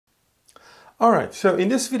All right, so in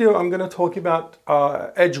this video, I'm going to talk about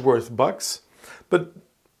Edgeworth bucks, but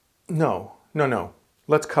no.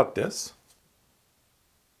 Let's cut this.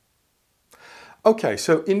 Okay,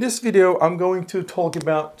 so in this video, I'm going to talk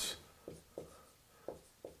about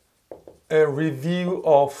a review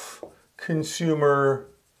of consumer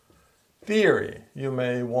theory. You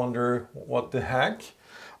may wonder, what the heck?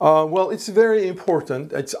 Well, it's very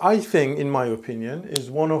important. It's, I think, in my opinion, is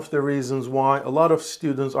one of the reasons why a lot of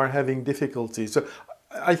students are having difficulties. So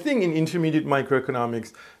I think in intermediate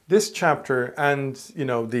microeconomics, this chapter and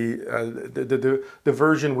the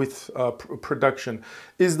version with production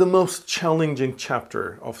is the most challenging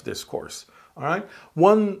chapter of this course. All right.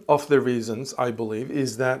 One of the reasons, I believe,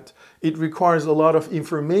 is that it requires a lot of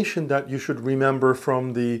information that you should remember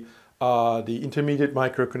from the intermediate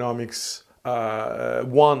microeconomics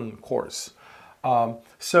 1 course.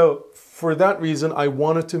 So for that reason, I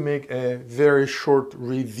wanted to make a very short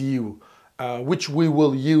review, which we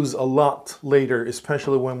will use a lot later,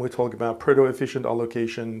 especially when we talk about Pareto efficient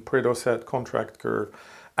allocation, Pareto set contract curve,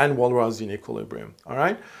 and Walrasian equilibrium. All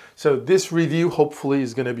right. So this review hopefully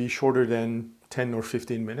is going to be shorter than 10 or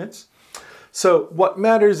 15 minutes. So what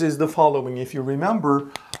matters is the following. If you remember,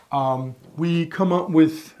 we come up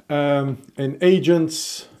with an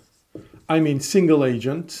agent's, single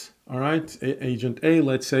agent, all right, agent A,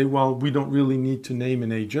 let's say. Well, we don't really need to name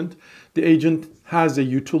an agent. The agent has a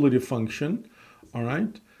utility function, all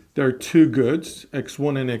right. There are two goods,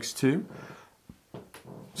 X1 and X2.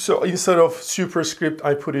 So instead of superscript,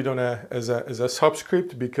 I put it on as a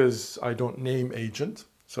subscript because I don't name agent.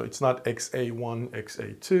 So it's not XA1,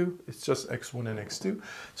 XA2, it's just X1 and X2.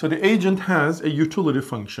 So the agent has a utility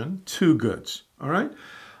function, two goods, all right?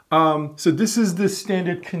 So this is the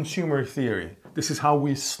standard consumer theory. This is how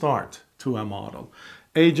we start to a model.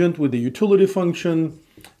 Agent with a utility function.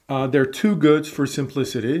 There are two goods for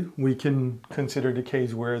simplicity. We can consider the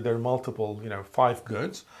case where there are multiple, 5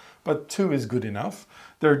 goods, but 2 is good enough.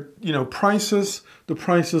 There are, prices. The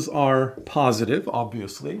prices are positive,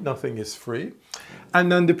 obviously. Nothing is free.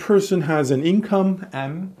 And then the person has an income,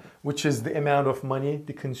 M, which is the amount of money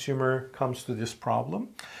the consumer comes to this problem.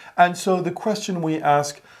 And so the question we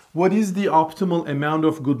ask, what is the optimal amount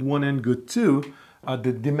of good 1 and good 2,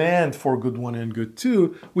 the demand for good 1 and good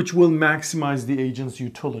 2, which will maximize the agent's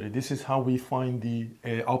utility? This is how we find the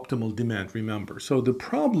optimal demand, remember. So the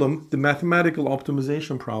problem, the mathematical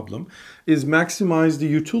optimization problem, is maximize the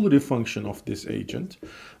utility function of this agent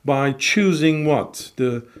by choosing what?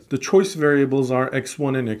 The choice variables are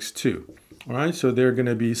X1 and X2. All right, so there are going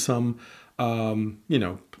to be some,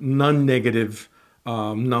 non-negative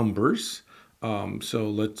numbers. So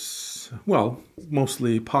let's,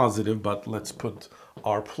 mostly positive, but let's put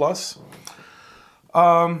R plus.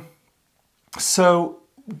 So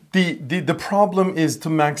the problem is to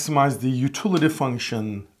maximize the utility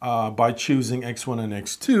function by choosing X1 and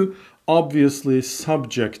X2, obviously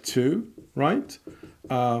subject to, right?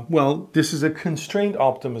 This is a constraint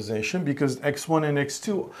optimization because X1 and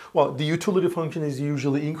X2, the utility function is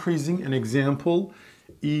usually increasing. An example,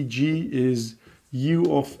 e.g. is u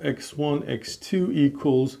of x1, x2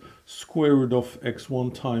 equals square root of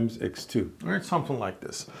x1 times x2, all right, something like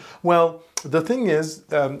this. Well, the thing is,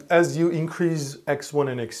 as you increase x1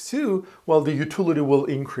 and x2, the utility will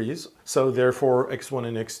increase. So therefore, x1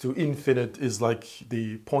 and x2 infinite is like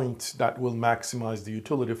the point that will maximize the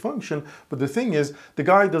utility function. But the thing is, the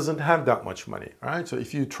guy doesn't have that much money, all right? So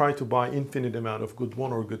if you try to buy infinite amount of good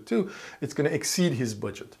 1 or good 2, it's going to exceed his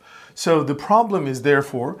budget. So the problem is,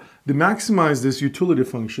 therefore, to maximize this utility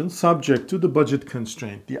function subject to the budget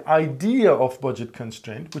constraint. The idea of budget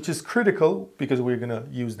constraint, which is critical because we're going to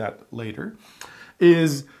use that later,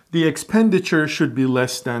 is the expenditure should be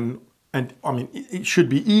less than, it should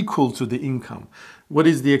be equal to the income. What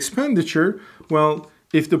is the expenditure? Well,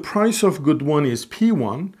 if the price of good 1 is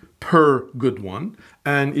P1 per good 1,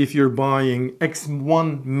 and if you're buying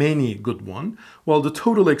X1 many good 1, the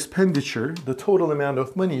total expenditure, the total amount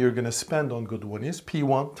of money you're going to spend on good 1 is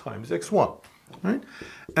P1 times X1, right?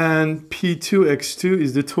 And P2 X2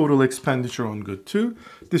 is the total expenditure on good 2.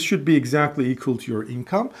 This should be exactly equal to your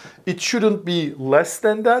income. It shouldn't be less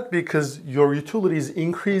than that because your utility is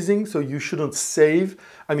increasing, so you shouldn't save.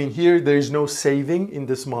 Here there is no saving in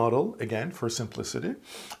this model, again, for simplicity.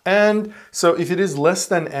 And so if it is less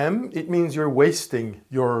than M, it means you're wasting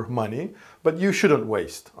your money, but you shouldn't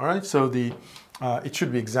waste, all right? So it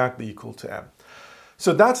should be exactly equal to M.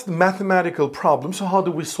 So that's the mathematical problem. So how do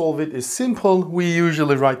we solve it? It's simple. We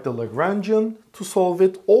usually write the Lagrangian to solve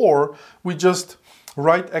it, or we just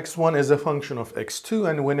write x1 as a function of x2,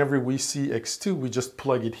 and whenever we see x2, we just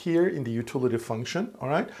plug it here in the utility function, all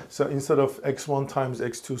right? So instead of x1 times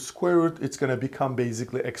x2 square root, it's going to become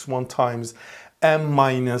basically x1 times m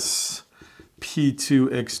minus p2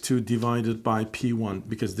 x2 divided by p1,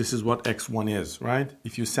 because this is what x1 is, right?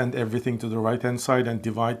 If you send everything to the right hand side and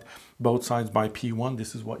divide both sides by p1,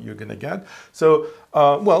 this is what you're going to get. So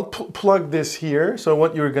plug this here. So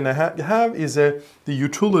what you're going to have is the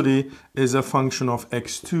utility is a function of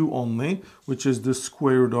x2 only, which is the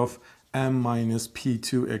square root of m minus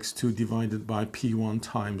p2 x2 divided by p1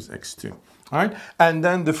 times x2, all right? And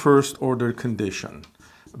then the first order condition,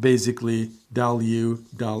 basically del u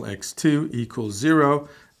del x2 equals 0,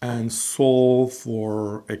 and solve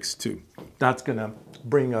for x2. That's going to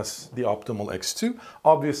bring us the optimal x2.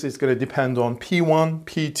 Obviously, it's going to depend on p1,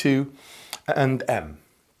 p2, and m.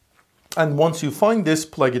 And once you find this,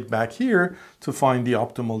 plug it back here to find the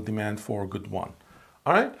optimal demand for good 1.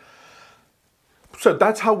 All right? So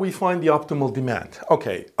that's how we find the optimal demand.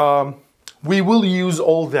 Okay. We will use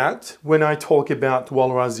all that when I talk about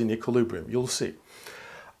Walras in equilibrium. You'll see.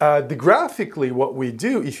 Graphically, what we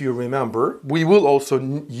do, if you remember, we will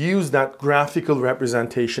also use that graphical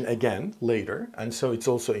representation again later, and so it's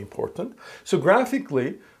also important. So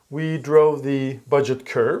graphically, we drove the budget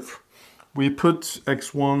curve. We put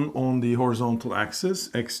x1 on the horizontal axis,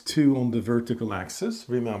 x2 on the vertical axis,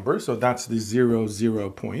 remember, so that's the 0, 0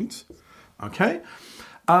 point, okay?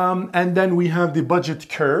 And then we have the budget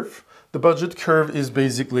curve. The budget curve is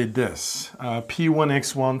basically this,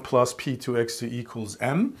 P1x1 plus P2x2 equals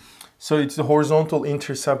m. So it's the horizontal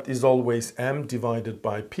intercept is always m divided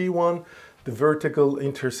by P1. The vertical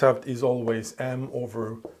intercept is always m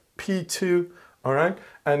over P2, all right?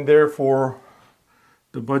 And therefore,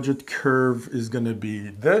 the budget curve is going to be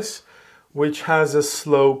this, which has a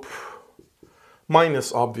slope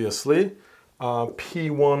minus, obviously,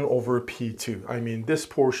 P1 over P2. I mean, this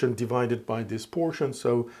portion divided by this portion,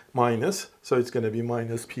 so minus. So it's going to be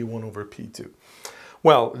minus P1 over P2.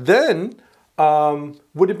 Well, then,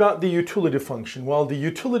 what about the utility function? Well, the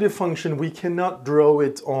utility function, we cannot draw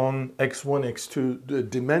it on x1, x2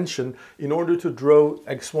 dimension. In order to draw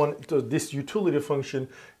x1, this utility function,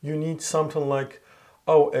 you need something like,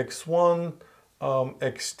 x1,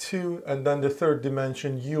 x2, and then the third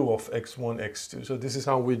dimension u of x1, x2. So this is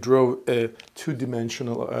how we draw a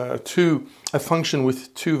two-dimensional, a function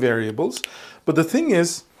with two variables. But the thing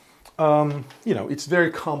is, it's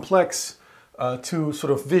very complex to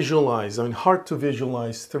sort of visualize. I mean, hard to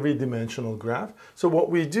visualize three-dimensional graph. So what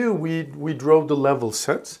we do, we draw the level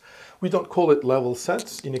sets. We don't call it level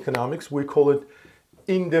sets in economics. We call it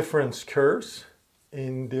indifference curves.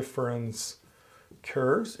 Indifference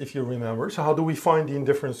curves, if you remember. So how do we find the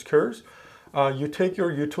indifference curves? You take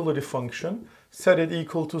your utility function, set it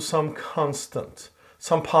equal to some constant,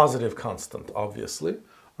 some positive constant, obviously,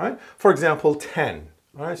 right? For example, 10,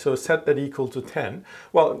 right? So set that equal to 10.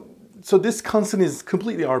 Well, so this constant is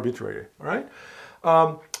completely arbitrary, right?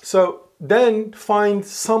 So then find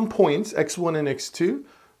some points, x1 and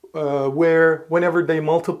x2, where whenever they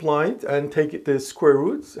multiply it and take it the square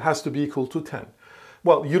roots, it has to be equal to 10.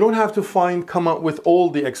 Well, you don't have to come up with all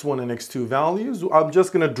the x1 and x2 values. I'm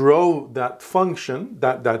just going to draw that function,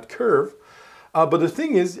 that curve. But the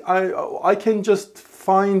thing is, I can just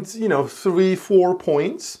find, 3, 4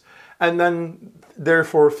 points, and then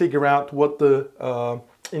therefore figure out what the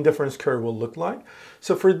indifference curve will look like.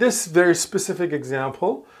 So for this very specific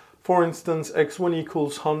example, for instance, x1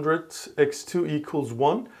 equals 100, x2 equals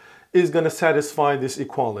 1, is going to satisfy this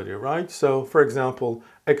equality, right? So for example,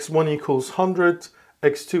 x1 equals 100,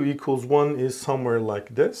 x2 equals 1 is somewhere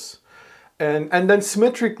like this. And then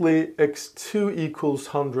symmetrically, x2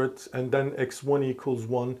 equals 100 and then x1 equals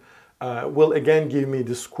 1 will again give me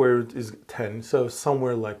the square root is 10. So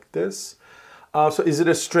somewhere like this. So is it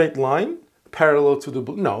a straight line parallel to the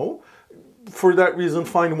blue? No. For that reason,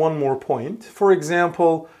 find one more point. For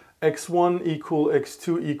example, x1 equal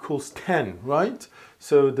x2 equals 10, right?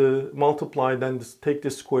 So the multiply, then take the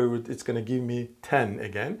square root, it's going to give me 10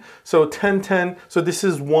 again. So 10, 10, so this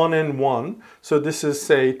is 1 and 1. So this is,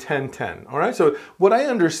 say, 10, 10. All right, so what I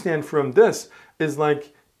understand from this is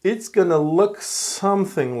like, it's going to look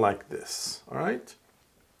something like this, all right?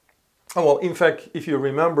 Oh, well, in fact, if you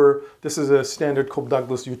remember, this is a standard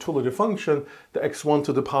Cobb-Douglas utility function, the x1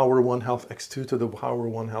 to the power 1/2, x2 to the power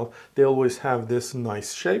 1/2, they always have this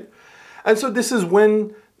nice shape. And so this is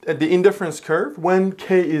when the indifference curve, when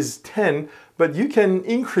k is 10, but you can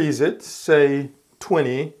increase it, say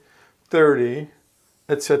 20, 30,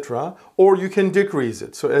 etc., or you can decrease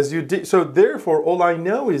it. So as you so therefore, all I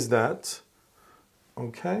know is that,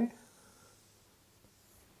 okay?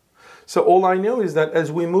 So all I know is that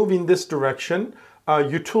as we move in this direction,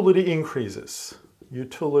 utility increases.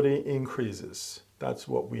 Utility increases. That's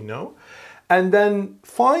what we know. And then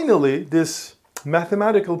finally, this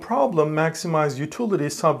mathematical problem, maximize utility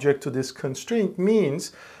subject to this constraint,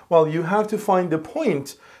 means, well, you have to find the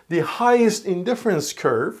point, the highest indifference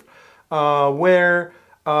curve, where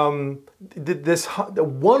at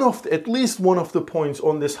least one of the points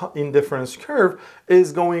on this indifference curve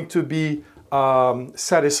is going to be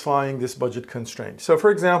satisfying this budget constraint. So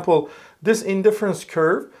for example, this indifference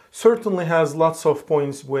curve certainly has lots of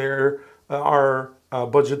points where our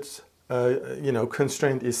budget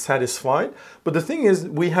constraint is satisfied. But the thing is,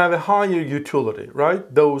 we have a higher utility, right?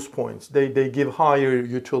 Those points, they give higher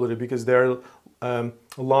utility because they're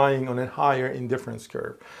lying on a higher indifference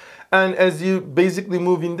curve. And as you basically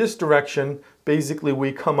move in this direction, basically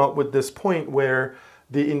we come up with this point where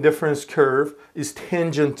the indifference curve is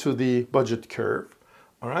tangent to the budget curve,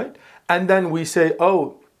 all right? And then we say,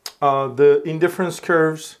 oh, the indifference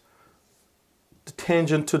curves, the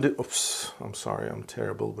tangent to the, oops, I'm sorry, I'm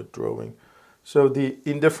terrible with drawing. So the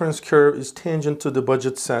indifference curve is tangent to the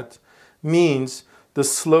budget set, means the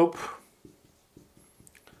slope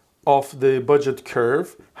of the budget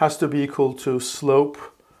curve has to be equal to slope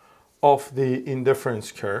of the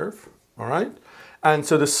indifference curve, all right? And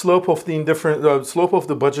so the slope of the slope of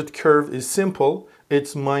the budget curve is simple.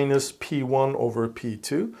 It's minus P1 over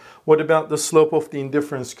P2. What about the slope of the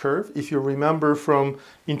indifference curve? If you remember from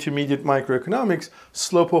intermediate microeconomics,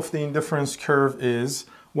 slope of the indifference curve is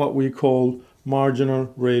what we call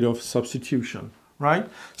marginal rate of substitution, right?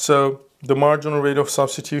 So the marginal rate of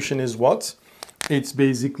substitution is what? It's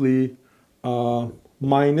basically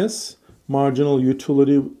minus marginal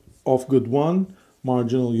utility of good 1,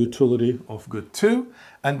 marginal utility of good 2.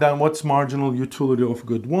 And then what's marginal utility of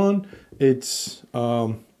good 1? It's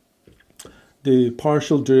the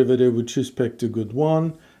partial derivative with respect to good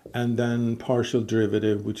 1, and then partial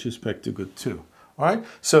derivative with respect to good 2. All right?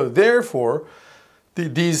 So therefore,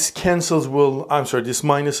 these cancels will, these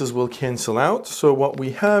minuses will cancel out. So what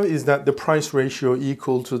we have is that the price ratio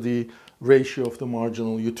equal to the ratio of the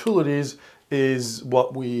marginal utilities is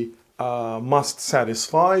what we must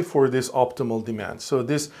satisfy for this optimal demand. So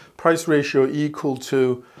this price ratio equal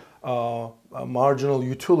to a marginal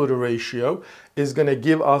utility ratio is going to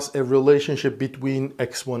give us a relationship between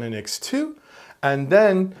x1 and x2. And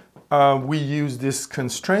then we use this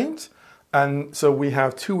constraint. And so we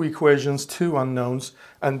have two equations, two unknowns,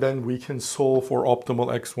 and then we can solve for optimal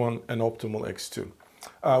x1 and optimal x2.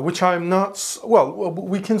 Which I'm not, well,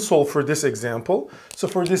 we can solve for this example. So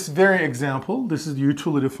for this very example, this is the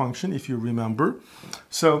utility function, if you remember.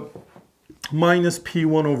 So minus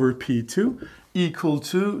P1 over P2 equal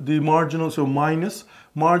to the marginal, so minus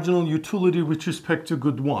marginal utility with respect to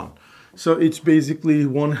good 1. So it's basically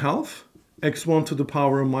 1/2, x1 to the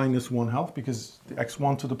power minus 1/2, because the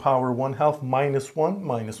x1 to the power 1/2 minus 1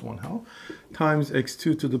 minus 1/2 times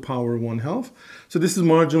x2 to the power 1/2. So this is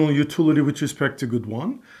marginal utility with respect to good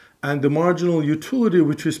 1. And the marginal utility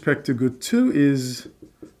with respect to good 2 is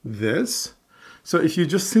this. So if you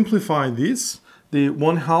just simplify this, the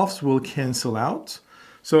 1/2s will cancel out.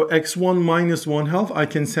 So x1 minus 1/2, I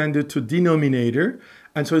can send it to denominator.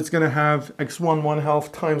 And so it's going to have x1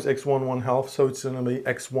 1/2 times x1 1/2. So it's going to be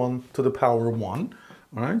x1 to the power 1.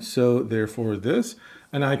 All right, so therefore this.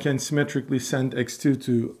 And I can symmetrically send x2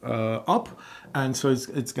 to up. And so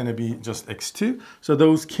it's going to be just x2. So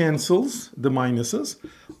those cancels, the minuses.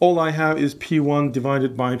 All I have is P1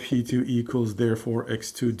 divided by P2 equals, therefore,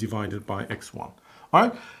 x2 divided by x1. All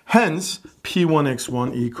right, hence P1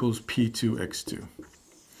 x1 equals P2 x2.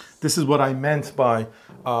 This is what I meant by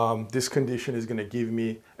this condition is going to give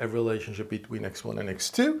me a relationship between x1 and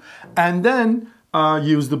x2. And then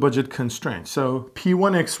use the budget constraint. So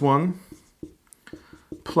P1 x1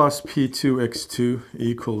 plus P2 x2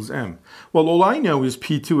 equals m. Well, all I know is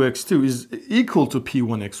P2 x2 is equal to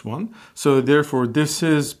P1 x1. So therefore, this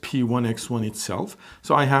is P1 x1 itself.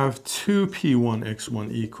 So I have 2 P1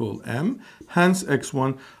 x1 equal m. Hence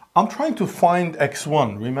x1. I'm trying to find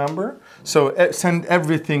x1, remember? So send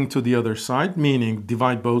everything to the other side, meaning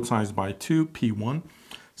divide both sides by 2, P1.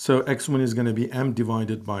 So x1 is going to be m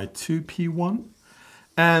divided by 2, P1.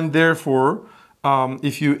 And therefore,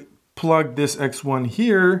 if you plug this x1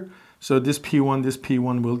 here, so this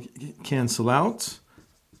P1 will cancel out.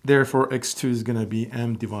 Therefore, x2 is going to be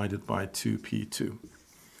m divided by 2, P2.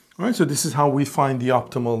 All right, so this is how we find the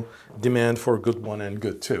optimal demand for good 1 and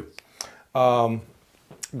good 2.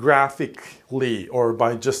 Graphically, or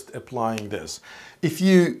by just applying this. If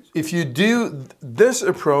you do this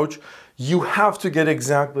approach, you have to get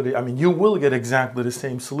exactly, you will get exactly the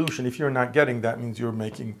same solution. If you're not getting that, means you're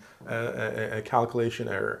making a calculation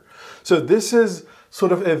error. So this is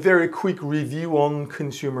sort of a very quick review on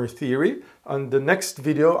consumer theory. On the next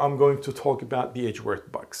video, I'm going to talk about the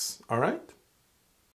Edgeworth box. All right?